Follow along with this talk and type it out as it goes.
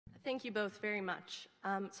Thank you both very much.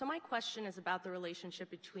 So my question is about the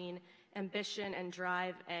relationship between ambition and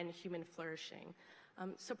drive and human flourishing.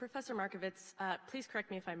 So Professor Markovits, please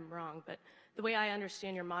correct me if I'm wrong, but the way I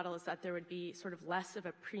understand your model is that there would be sort of less of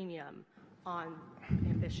a premium on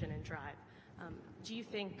ambition and drive. Do you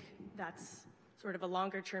think that's sort of a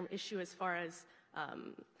longer-term issue as far as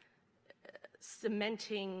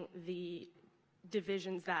cementing the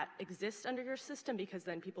divisions that exist under your system, because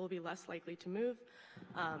then people will be less likely to move?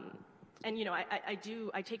 And you know,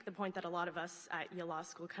 I take the point that a lot of us at Yale Law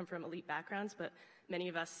School come from elite backgrounds, but many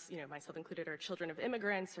of us, you know, myself included, are children of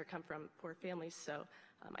immigrants or come from poor families. So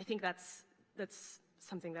I think that's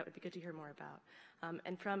something that would be good to hear more about.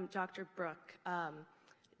 And from Dr. Brook,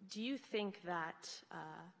 do you think that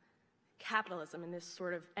capitalism and this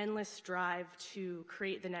sort of endless drive to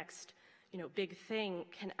create the next, you know, big thing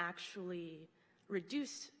can actually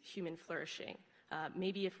reduce human flourishing?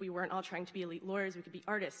 Maybe if we weren't all trying to be elite lawyers, we could be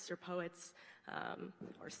artists or poets,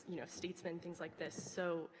 or, you know, statesmen, things like this.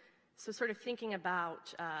 So sort of thinking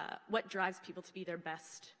about what drives people to be their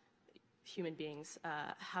best human beings,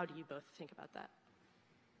 how do you both think about that?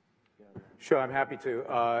 Sure, I'm happy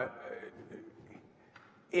to.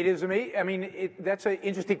 It is amazing. I mean, that's an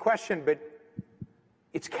interesting question, but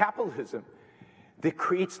it's capitalism that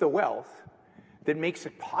creates the wealth that makes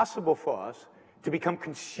it possible for us to become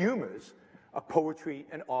consumers of poetry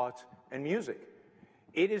and art and music.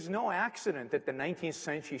 It is no accident that the 19th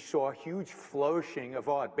century saw a huge flourishing of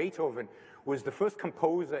art. Beethoven was the first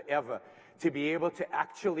composer ever to be able to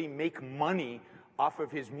actually make money off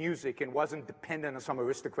of his music and wasn't dependent on some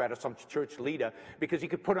aristocrat or some church leader, because he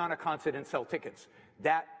could put on a concert and sell tickets.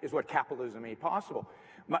 That is what capitalism made possible.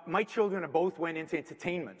 My children both went into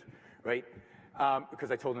entertainment, right?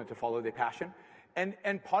 Because I told them to follow their passion.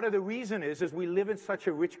 And part of the reason is we live in such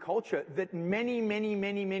a rich culture that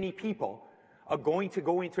many people are going to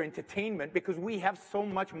go into entertainment because we have so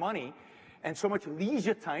much money and so much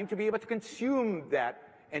leisure time to be able to consume that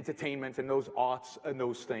entertainment and those arts and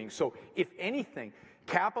those things. So if anything,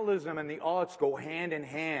 capitalism and the arts go hand in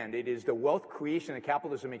hand. It is the wealth creation that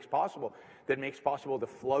capitalism makes possible that makes possible the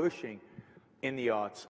flourishing in the arts